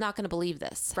Amy's not going to believe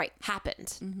this. Right.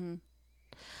 Happened. Mm-hmm.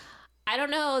 I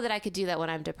don't know that I could do that when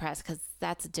I'm depressed, because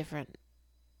that's different.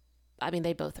 I mean,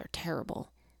 they both are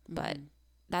terrible, but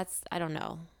I don't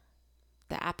know.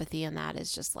 The apathy in that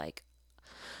is just like,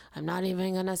 I'm not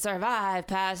even going to survive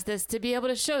past this to be able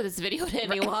to show this video to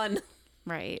anyone.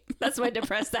 Right. That's my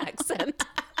depressed accent.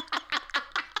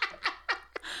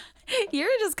 You're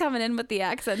just coming in with the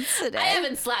accents today. I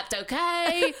haven't slapped,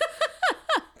 okay?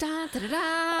 Da, da, da, da.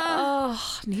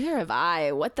 Oh, neither have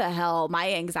I. What the hell?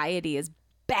 My anxiety is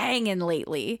banging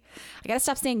lately. I got to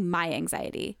stop saying my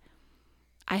anxiety.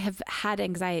 I have had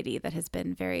anxiety that has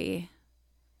been very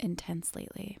intense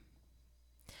lately.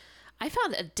 I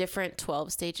found a different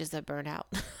 12 stages of burnout.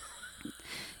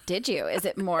 Did you? Is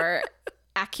it more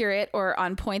accurate or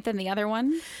on point than the other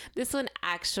one? This one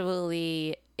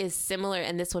actually is similar,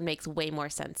 and this one makes way more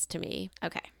sense to me.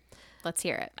 Okay, let's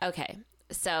hear it. Okay,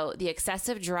 so the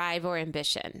excessive drive or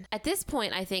ambition. At this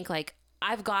point, I think, like,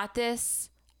 I've got this.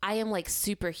 I am like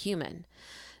superhuman.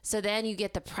 So then you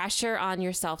get the pressure on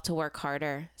yourself to work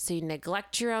harder. So you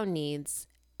neglect your own needs,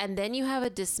 and then you have a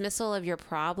dismissal of your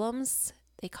problems.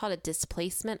 They call it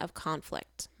displacement of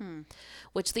conflict,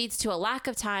 which leads to a lack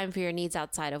of time for your needs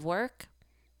outside of work.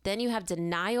 Then you have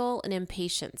denial and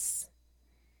impatience.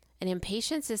 And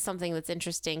impatience is something that's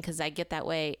interesting, because I get that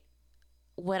way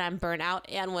when I'm burnt out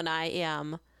and when I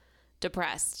am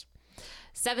depressed.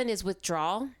 7 is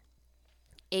withdrawal.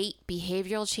 8,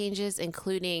 behavioral changes,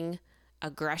 including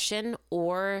aggression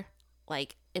or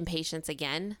like impatience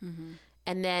again.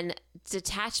 And then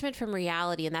detachment from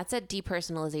reality. And that's a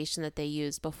depersonalization that they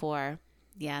used before.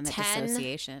 Yeah, and the 10,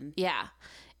 dissociation. Yeah.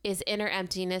 Is inner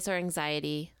emptiness or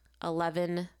anxiety.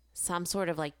 11, some sort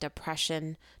of like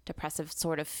depression, depressive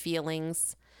sort of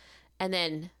feelings. And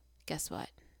then guess what?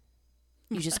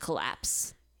 You just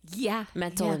collapse. Yeah.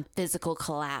 Mental and physical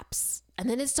collapse. And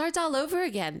then it starts all over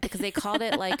again because they called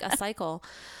it like a cycle.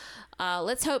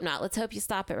 Let's hope not. Let's hope you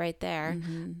stop it right there.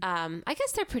 I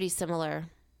guess they're pretty similar.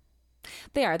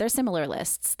 They are. They're similar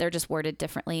lists. They're just worded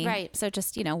differently. Right. So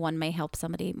just, one may help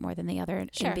somebody more than the other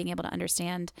in being able to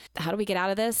understand. How do we get out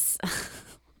of this?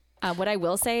 What I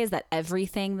will say is that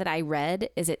everything that I read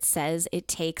is it says it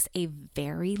takes a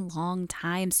very long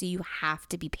time. So you have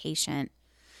to be patient.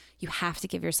 You have to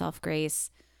give yourself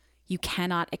grace. You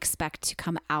cannot expect to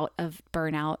come out of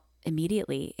burnout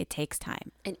immediately. It takes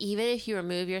time. And even if you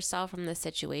remove yourself from the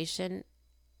situation,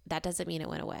 that doesn't mean it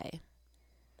went away.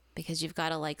 Because you've got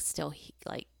to like still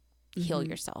heal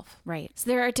yourself. Right. So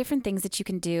there are different things that you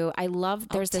can do. I love,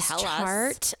 there's this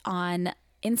chart on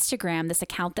Instagram, this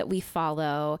account that we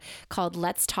follow called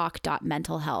Let's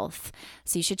Talk.Mental Health.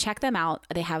 So you should check them out.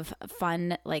 They have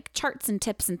fun like charts and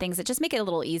tips and things that just make it a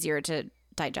little easier to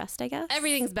digest, I guess.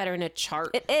 Everything's better in a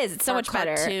chart. It is. It's so much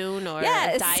better. Cartoon or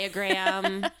a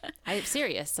diagram. I'm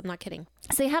serious. I'm not kidding.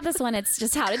 So you have this one. It's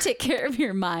just how to take care of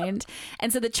your mind.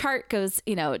 And so the chart goes,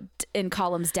 in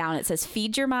columns down. It says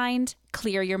feed your mind,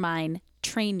 clear your mind,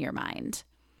 train your mind.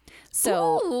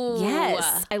 So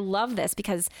yes, I love this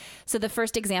because the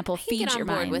first example, feed your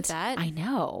mind. With that. I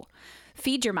know.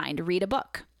 Feed your mind. Read a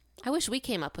book. I wish we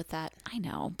came up with that. I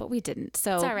know, but we didn't.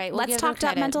 So it's all right. Let's talk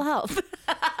about mental health.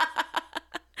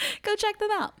 Go check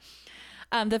them out.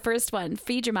 The first one,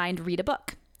 feed your mind, read a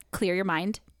book. Clear your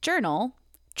mind, journal.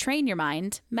 Train your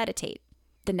mind, meditate.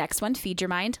 The next one, feed your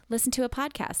mind, listen to a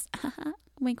podcast.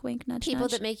 Wink, wink, nudge, People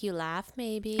nudge. that make you laugh,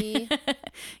 maybe.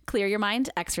 Clear your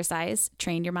mind, exercise.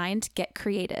 Train your mind, get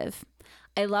creative.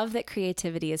 I love that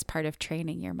creativity is part of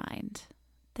training your mind.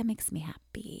 That makes me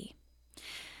happy.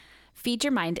 Feed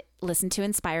your mind, listen to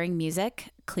inspiring music.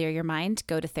 Clear your mind,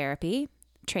 go to therapy.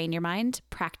 Train your mind,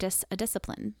 practice a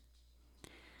discipline.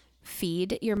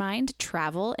 Feed your mind,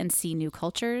 travel and see new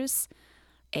cultures.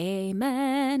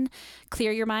 Amen.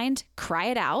 Clear your mind, cry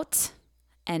it out.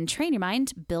 And train your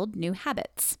mind, build new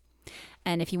habits.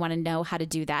 And if you want to know how to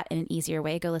do that in an easier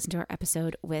way, go listen to our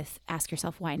episode with Ask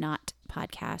Yourself Why Not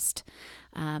podcast.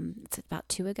 It's about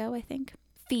 2 ago, I think.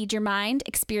 Feed your mind,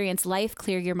 experience life,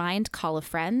 clear your mind, call a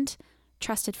friend.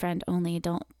 Trusted friend only.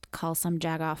 Don't call some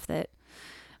jagoff that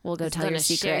will go tell your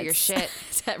secrets. Share your shit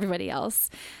to everybody else.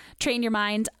 Train your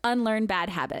mind, unlearn bad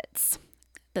habits.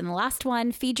 Then the last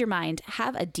one, feed your mind,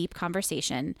 have a deep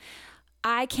conversation.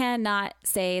 I cannot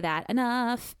say that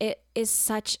enough. It is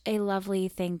such a lovely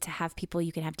thing to have people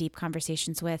you can have deep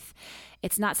conversations with.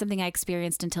 It's not something I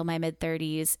experienced until my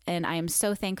mid-30s, and I am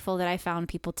so thankful that I found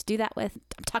people to do that with.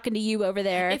 I'm talking to you over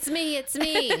there. It's me.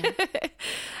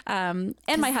 And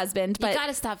my husband. But you got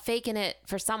to stop faking it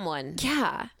for someone.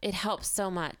 Yeah. It helps so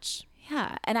much.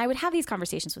 Yeah. And I would have these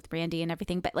conversations with Brandy and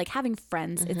everything, but like having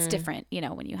friends, it's different,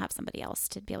 when you have somebody else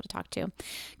to be able to talk to.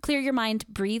 Clear your mind,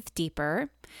 breathe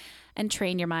deeper. And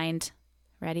train your mind.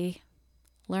 Ready?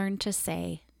 Learn to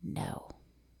say no.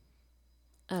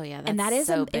 Oh yeah, that's and that is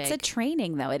so big. It's a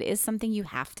training though. It is something you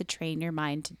have to train your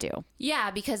mind to do.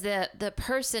 Yeah, because the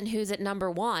person who's at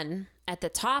number 1 at the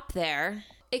top there,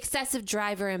 excessive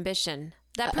drive or ambition.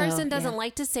 That person doesn't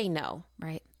like to say no.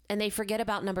 Right. And they forget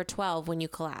about number 12 when you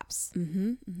collapse.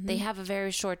 They have a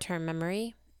very short-term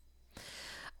memory.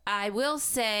 I will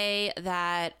say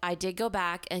that I did go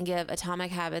back and give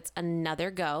Atomic Habits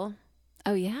another go.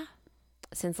 Oh, yeah?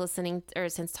 Since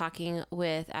talking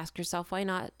with Ask Yourself Why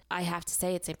Not, I have to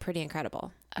say it's pretty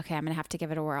incredible. Okay, I'm going to have to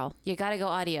give it a whirl. You got to go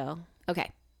audio.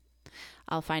 Okay.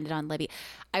 I'll find it on Libby.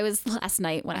 I was last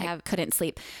night when I couldn't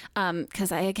sleep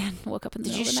because I, again, woke up in the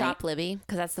middle of the night. Did you shop Libby?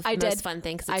 Because that's the most fun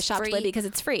thing. I shopped Libby because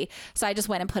it's free. So I just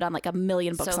went and put on like a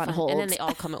million books on hold. And then they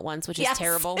all come at once, which is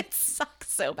terrible. It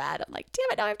sucks so bad. I'm like,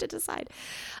 damn it, now I have to decide.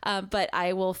 But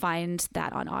I will find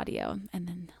that on audio and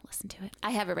then listen to it.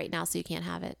 I have it right now, so you can't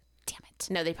have it. Damn it.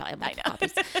 No, they probably have multiple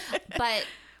copies. But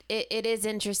it is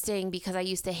interesting because I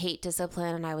used to hate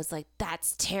discipline and I was like,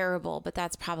 that's terrible. But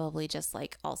that's probably just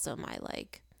like also my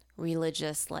like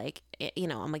religious, like,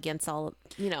 I'm against all,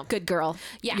 Good girl.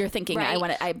 Yeah, You're thinking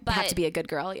right. I But- have to be a good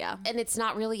girl. Yeah. and it's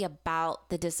not really about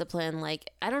the discipline. Like,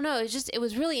 I don't know. It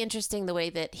was really interesting the way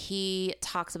that he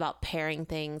talks about pairing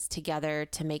things together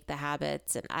to make the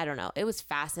habits. And I don't know. It was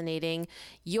fascinating.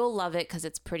 You'll love it because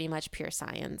it's pretty much pure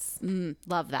science.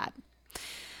 Love that.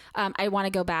 I want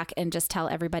to go back and just tell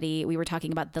everybody we were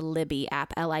talking about the Libby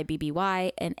app, Libby,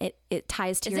 and it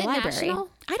ties to Is your it library. national?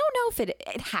 I don't know if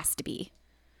it has to be.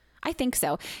 I think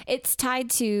so. It's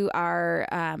tied to our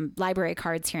library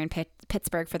cards here in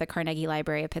Pittsburgh for the Carnegie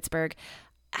Library of Pittsburgh.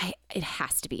 It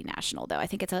has to be national, though. I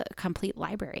think it's a complete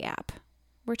library app.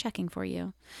 We're checking for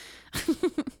you.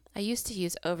 I used to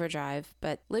use Overdrive,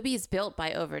 but Libby is built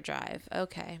by Overdrive.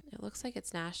 Okay. It looks like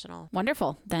it's national.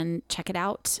 Wonderful. Then check it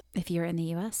out if you're in the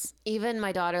U.S. Even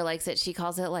my daughter likes it. She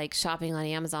calls it like shopping on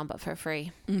Amazon, but for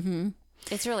free. Mm-hmm.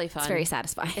 It's really fun. It's very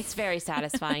satisfying. It's very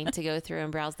satisfying to go through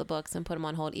and browse the books and put them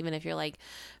on hold, even if you're like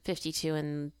 52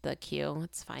 in the queue.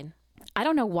 It's fine. I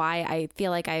don't know why. I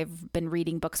feel like I've been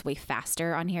reading books way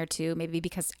faster on here too. Maybe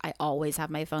because I always have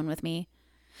my phone with me.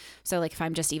 So like if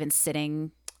I'm just even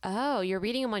sitting. Oh, you're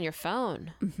reading them on your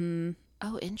phone. Mm-hmm.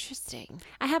 Oh, interesting.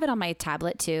 I have it on my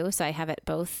tablet too, so I have it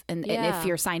both. And if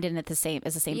you're signed in at the same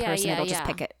person, it'll just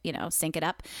pick it, sync it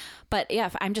up. But yeah,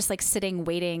 if I'm just like sitting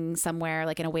waiting somewhere,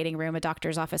 like in a waiting room, a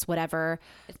doctor's office, whatever,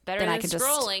 It's better then than I can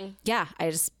scrolling.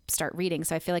 I just start reading.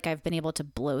 So I feel like I've been able to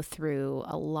blow through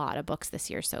a lot of books this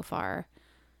year so far.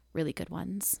 Really good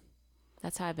ones.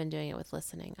 That's how I've been doing it with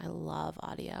listening. I love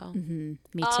audio. Me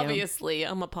too. Obviously,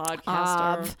 I'm a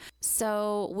podcaster.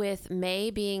 So with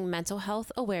May being Mental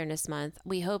Health Awareness Month,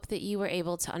 we hope that you were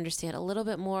able to understand a little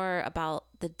bit more about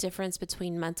the difference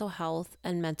between mental health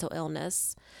and mental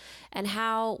illness and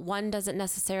how one doesn't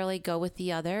necessarily go with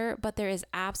the other, but there is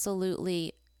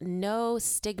absolutely no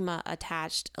stigma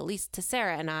attached, at least to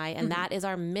Sarah and I, and that is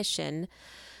our mission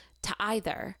to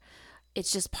either.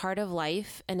 It's just part of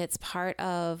life and it's part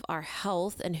of our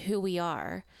health and who we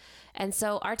are. And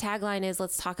so our tagline is,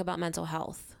 let's talk about mental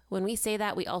health. When we say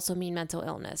that, we also mean mental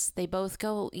illness. They both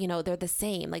go, they're the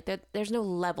same. Like there's no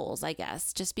levels, I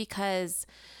guess, just because,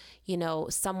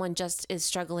 someone just is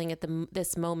struggling at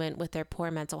this moment with their poor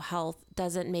mental health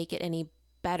doesn't make it any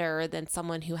better than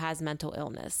someone who has mental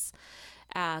illness.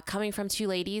 Coming from two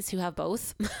ladies who have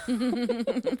both,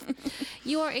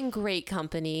 you are in great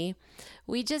company.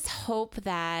 We just hope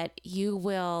that you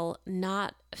will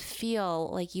not feel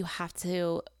like you have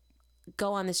to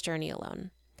go on this journey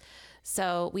alone.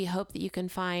 So we hope that you can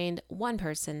find one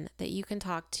person that you can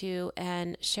talk to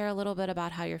and share a little bit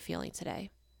about how you're feeling today.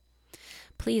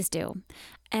 Please do.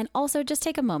 And also just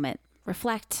take a moment,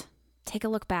 reflect, take a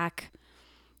look back.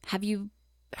 Have you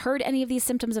heard any of these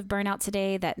symptoms of burnout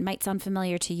today that might sound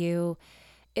familiar to you?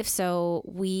 If so,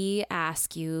 we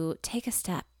ask you, take a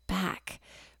step back.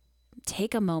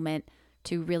 Take a moment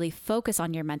to really focus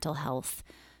on your mental health.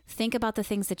 Think about the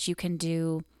things that you can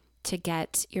do to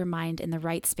get your mind in the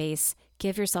right space.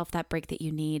 Give yourself that break that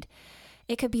you need.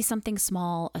 It could be something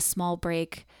small, a small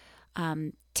break.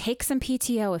 Take some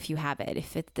PTO if you have it.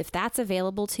 If that's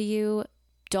available to you,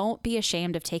 don't be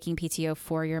ashamed of taking PTO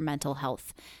for your mental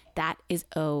health. That is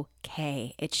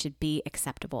okay. It should be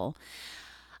acceptable.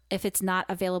 If it's not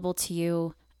available to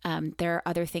you, there are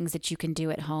other things that you can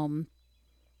do at home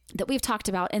that we've talked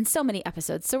about in so many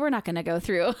episodes. So we're not going to go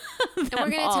through And we're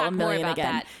going to talk more about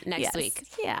again. that next week.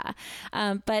 Yeah.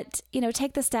 But,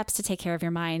 take the steps to take care of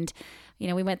your mind.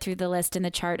 We went through the list in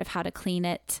the chart of how to clean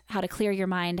it, how to clear your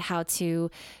mind, how to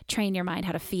train your mind,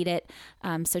 how to feed it.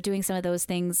 So doing some of those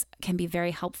things can be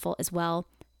very helpful as well.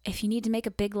 If you need to make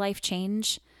a big life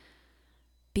change,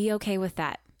 be okay with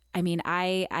that. I mean,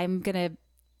 I'm going to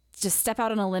just step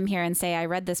out on a limb here and say I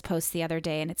read this post the other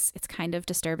day and it's kind of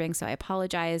disturbing, so I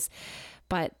apologize.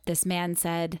 But this man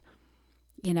said,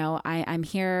 I'm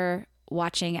here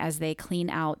watching as they clean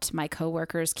out my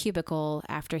coworker's cubicle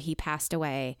after he passed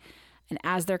away. And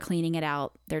as they're cleaning it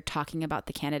out, they're talking about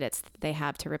the candidates that they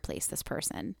have to replace this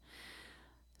person.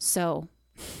 So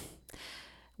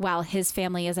while his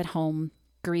family is at home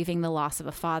grieving the loss of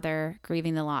a father,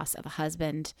 grieving the loss of a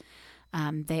husband,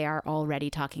 they are already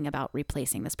talking about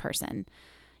replacing this person.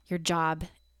 Your job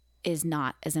is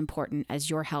not as important as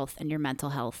your health and your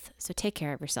mental health. So take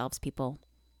care of yourselves, people.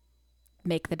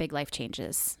 Make the big life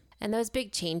changes. And those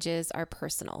big changes are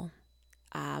personal.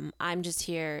 I'm just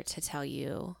here to tell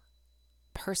you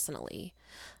personally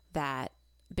that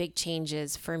big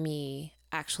changes for me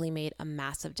actually made a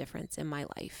massive difference in my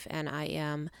life. And I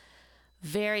am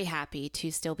very happy to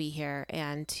still be here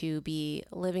and to be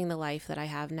living the life that I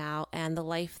have now and the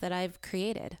life that I've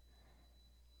created.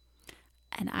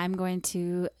 And I'm going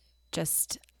to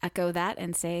just echo that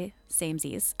and say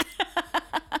samesies.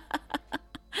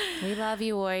 We love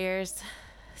you, warriors.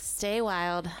 Stay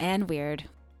wild. And weird.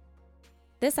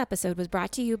 This episode was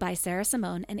brought to you by Sarah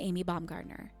Simone and Amy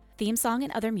Baumgartner. Theme song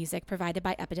and other music provided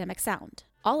by Epidemic Sound.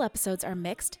 All episodes are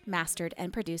mixed, mastered,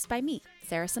 and produced by me,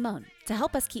 Sarah Simone. To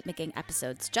help us keep making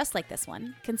episodes just like this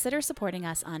one, consider supporting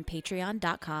us on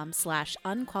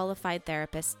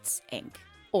patreon.com/unqualifiedtherapists,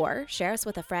 or share us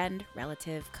with a friend,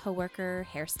 relative, coworker,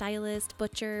 hairstylist,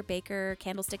 butcher, baker,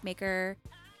 candlestick maker.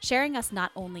 Sharing us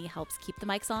not only helps keep the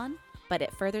mics on, but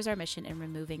it furthers our mission in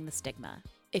removing the stigma.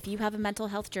 If you have a mental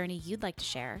health journey you'd like to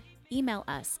share, email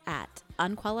us at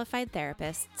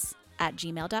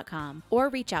unqualifiedtherapists@gmail.com or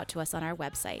reach out to us on our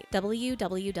website,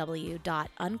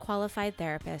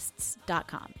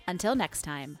 www.unqualifiedtherapists.com. Until next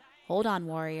time, hold on,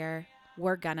 warrior.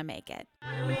 We're gonna make it.